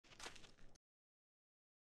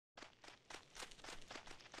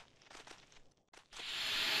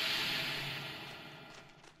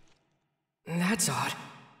That's odd.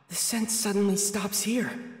 The scent suddenly stops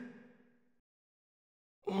here.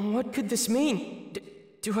 What could this mean?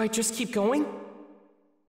 Do I just keep going?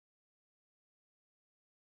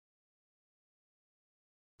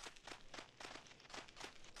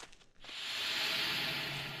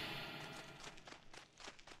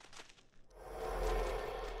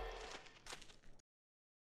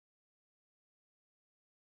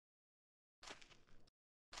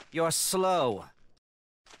 You're slow.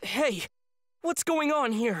 Hey, what's going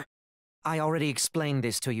on here? I already explained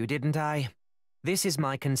this to you, didn't I? This is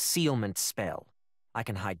my concealment spell. I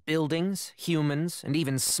can hide buildings, humans, and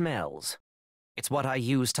even smells. It's what I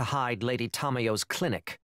use to hide Lady Tamayo's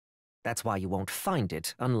clinic. That's why you won't find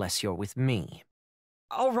it unless you're with me.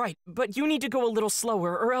 All right, but you need to go a little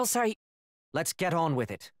slower, or else I... Let's get on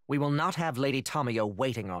with it. We will not have Lady Tamayo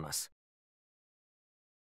waiting on us.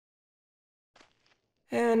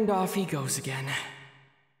 And off he goes again.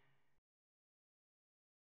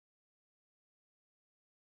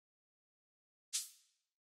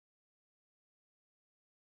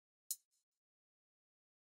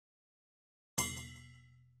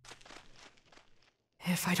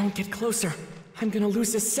 If I don't get closer, I'm gonna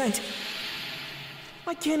lose his scent.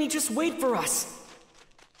 Why can't he just wait for us?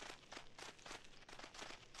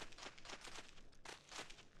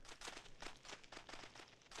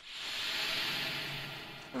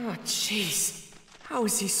 Oh, jeez. How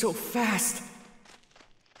is he so fast?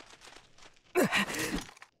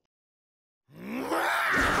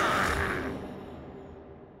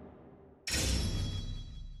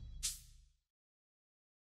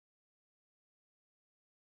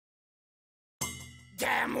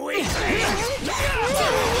 Damn weakling!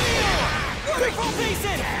 Wonderful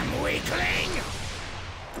Basin! Damn weakling!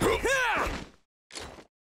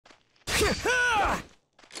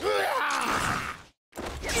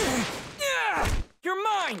 You're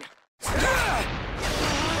mine!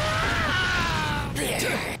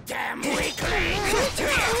 Damn weakling!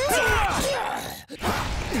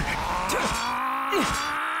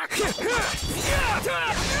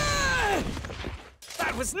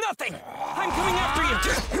 That was nothing! I'm coming after you!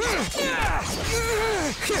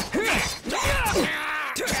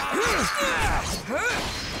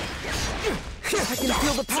 I can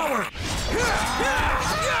feel the power!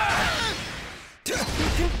 You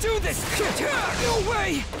can do this! No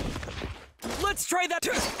way! Let's try that!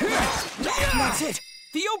 That's it!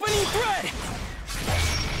 The opening thread!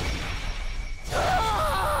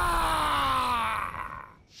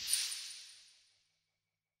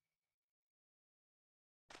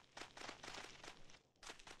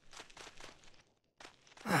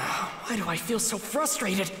 Why do I feel so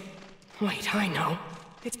frustrated? Wait, I know.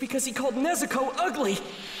 It's because he called Nezuko ugly!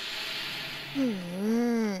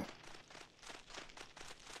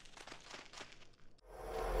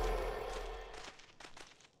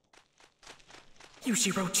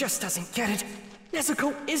 Yushiro just doesn't get it.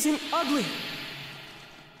 Nezuko isn't ugly!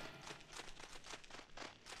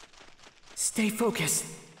 Stay focused.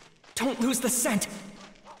 Don't lose the scent.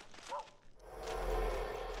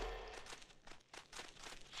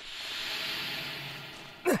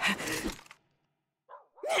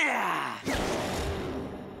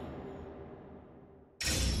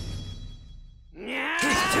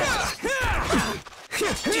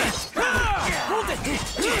 Hold it!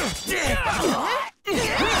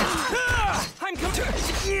 I'm coming!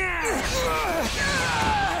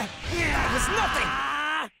 That was nothing!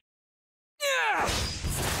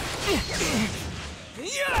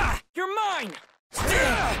 You're mine!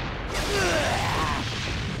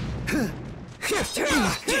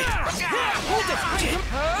 Hold it!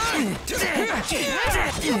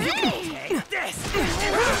 Take this!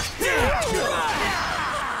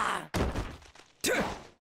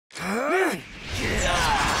 I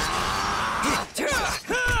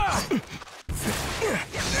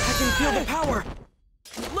can feel the power!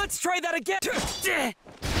 Let's try that again!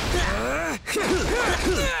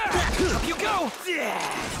 Up you go!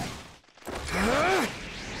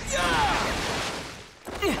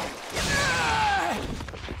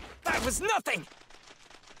 That was nothing!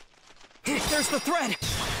 There's the thread!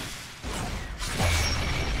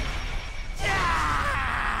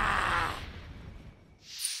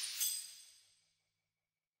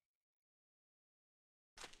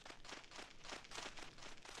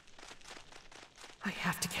 I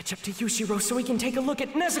have to catch up to Yushiro so we can take a look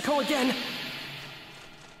at Nezuko again!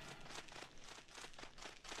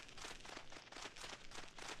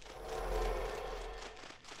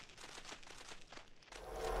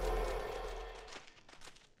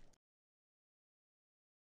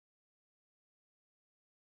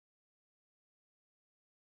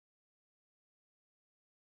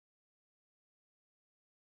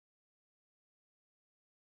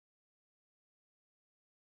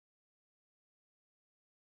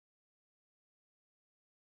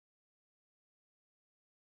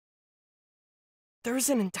 There's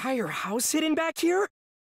an entire house hidden back here?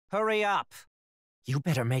 Hurry up! You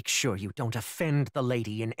better make sure you don't offend the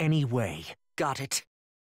lady in any way. Got it?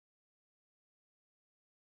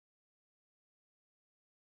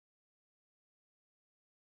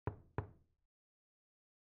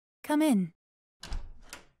 Come in.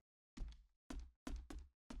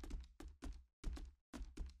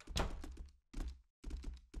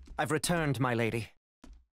 I've returned, my lady.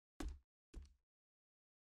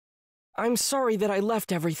 I'm sorry that I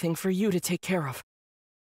left everything for you to take care of.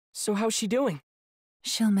 So how's she doing?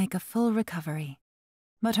 She'll make a full recovery.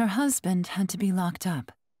 But her husband had to be locked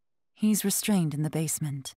up. He's restrained in the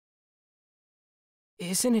basement.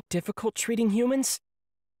 Isn't it difficult treating humans?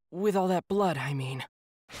 With all that blood, I mean.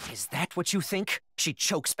 Is that what you think? She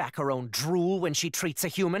chokes back her own drool when she treats a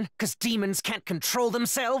human, 'cause demons can't control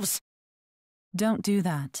themselves? Don't do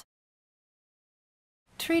that.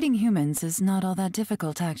 Treating humans is not all that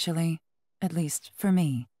difficult, actually. At least, for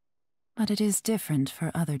me. But it is different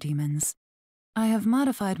for other demons. I have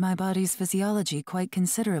modified my body's physiology quite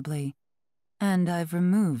considerably. And I've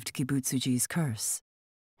removed Kibutsuji's curse.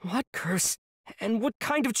 What curse? And what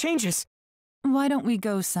kind of changes? Why don't we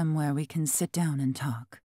go somewhere we can sit down and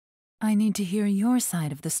talk? I need to hear your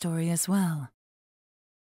side of the story as well.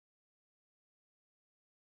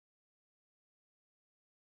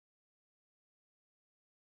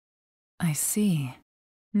 I see.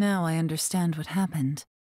 Now I understand what happened.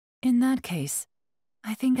 In that case,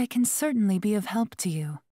 I think I can certainly be of help to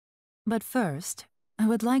you. But first, I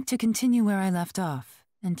would like to continue where I left off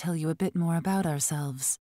and tell you a bit more about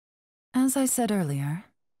ourselves. As I said earlier,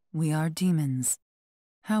 we are demons.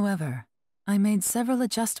 However, I made several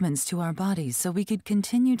adjustments to our bodies so we could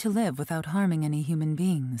continue to live without harming any human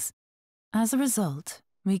beings. As a result,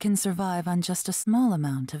 we can survive on just a small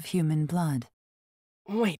amount of human blood.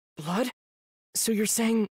 Wait, blood? So you're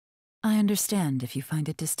saying... I understand if you find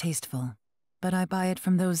it distasteful, but I buy it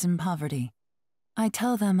from those in poverty. I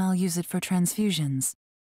tell them I'll use it for transfusions.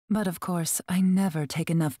 But of course, I never take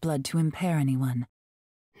enough blood to impair anyone.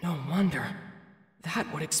 No wonder.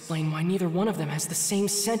 That would explain why neither one of them has the same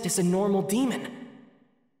scent as a normal demon.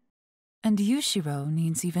 And Yushiro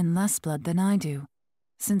needs even less blood than I do,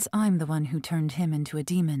 since I'm the one who turned him into a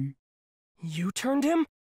demon. You turned him?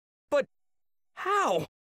 But how?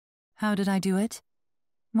 How did I do it?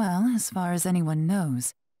 Well, as far as anyone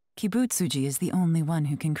knows, Kibutsuji is the only one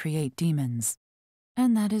who can create demons.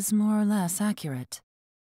 And that is more or less accurate.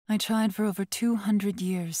 I tried for over 200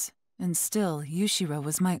 years, and still Yushiro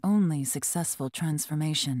was my only successful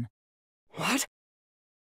transformation. What?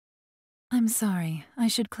 I'm sorry, I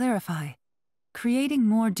should clarify. Creating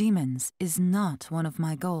more demons is not one of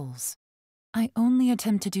my goals. I only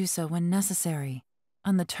attempt to do so when necessary,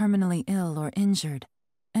 on the terminally ill or injured,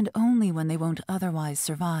 and only when they won't otherwise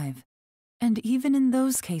survive. And even in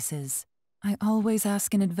those cases, I always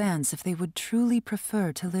ask in advance if they would truly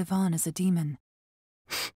prefer to live on as a demon.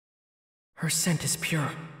 Her scent is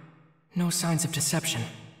pure. No signs of deception.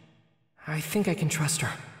 I think I can trust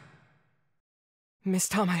her. Miss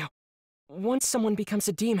Tamayo, once someone becomes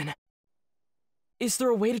a demon, is there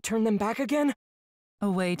a way to turn them back again? A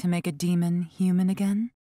way to make a demon human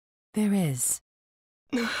again? There is.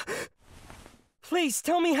 Please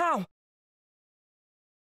tell me how!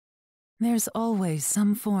 There's always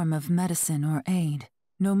some form of medicine or aid,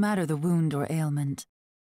 no matter the wound or ailment.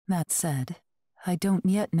 That said, I don't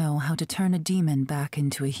yet know how to turn a demon back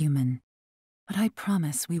into a human. But I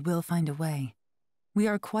promise we will find a way. We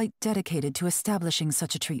are quite dedicated to establishing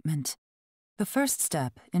such a treatment. The first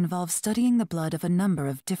step involves studying the blood of a number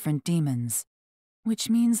of different demons, which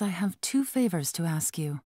means I have 2 favors to ask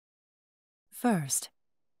you. First,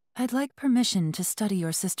 I'd like permission to study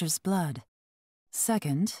your sister's blood.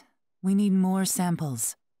 Second, we need more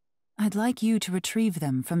samples. I'd like you to retrieve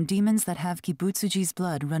them from demons that have Kibutsuji's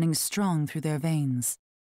blood running strong through their veins.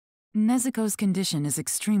 Nezuko's condition is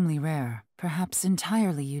extremely rare, perhaps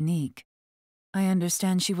entirely unique. I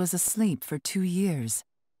understand she was asleep for 2 years.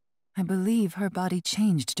 I believe her body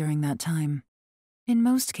changed during that time. In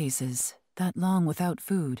most cases, that long without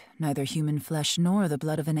food, neither human flesh nor the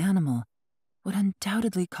blood of an animal, would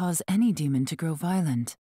undoubtedly cause any demon to grow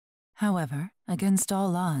violent. However, against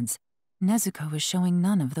all odds, Nezuko is showing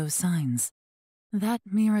none of those signs. That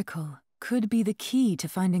miracle could be the key to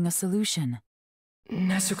finding a solution.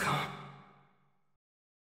 Nezuko.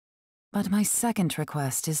 But my second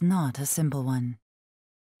request is not a simple one.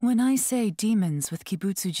 When I say demons with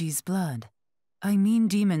Kibutsuji's blood, I mean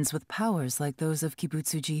demons with powers like those of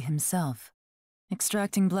Kibutsuji himself.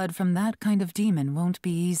 Extracting blood from that kind of demon won't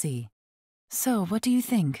be easy. So, what do you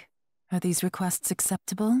think? Are these requests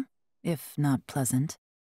acceptable, if not pleasant?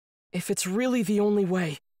 If it's really the only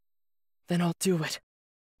way, then I'll do it.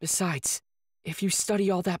 Besides, if you study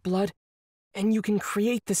all that blood, and you can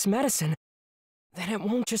create this medicine, then it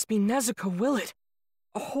won't just be Nezuko, will it?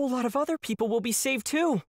 A whole lot of other people will be saved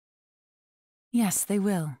too. Yes, they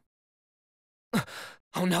will.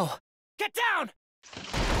 Oh no! Get down!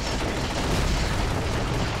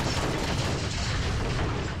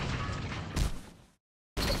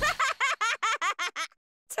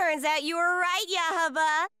 Turns out you were right,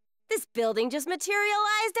 Yaiba. This building just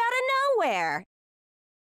materialized out of nowhere.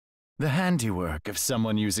 The handiwork of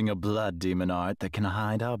someone using a blood demon art that can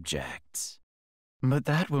hide objects. But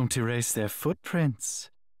that won't erase their footprints.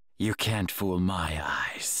 You can't fool my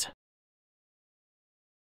eyes.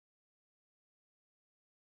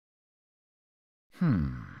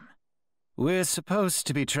 We're supposed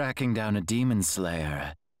to be tracking down a demon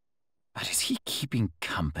slayer. But is he keeping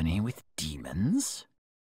company with demons?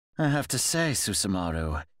 I have to say,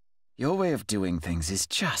 Susumaru, your way of doing things is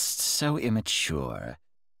just so immature.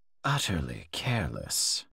 Utterly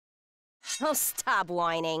careless. Oh, stop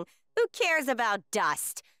whining. Who cares about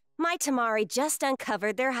dust? My Tamari just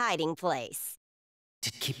uncovered their hiding place.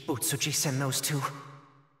 Did Kibutsuji send those two?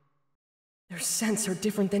 Their scents are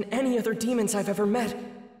different than any other demons I've ever met.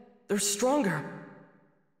 They're stronger.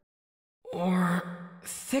 Or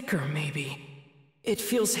thicker, maybe. It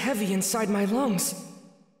feels heavy inside my lungs.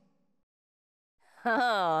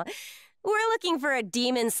 Oh, we're looking for a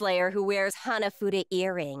demon slayer who wears Hanafuda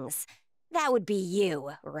earrings. That would be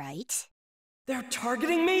you, right? They're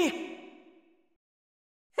targeting me?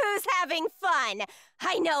 Who's having fun?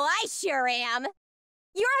 I know I sure am.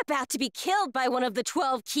 You're about to be killed by one of the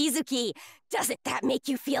 12 Kizuki. Doesn't that make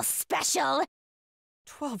you feel special?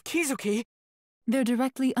 12 Kizuki? They're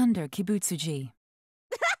directly under Kibutsuji.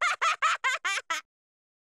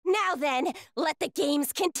 Now then, let the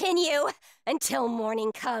games continue until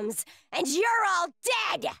morning comes and you're all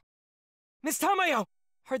dead! Miss Tamayo,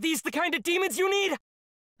 are these the kind of demons you need?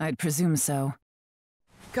 I'd presume so.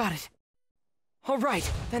 Got it. All right,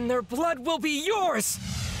 then their blood will be yours!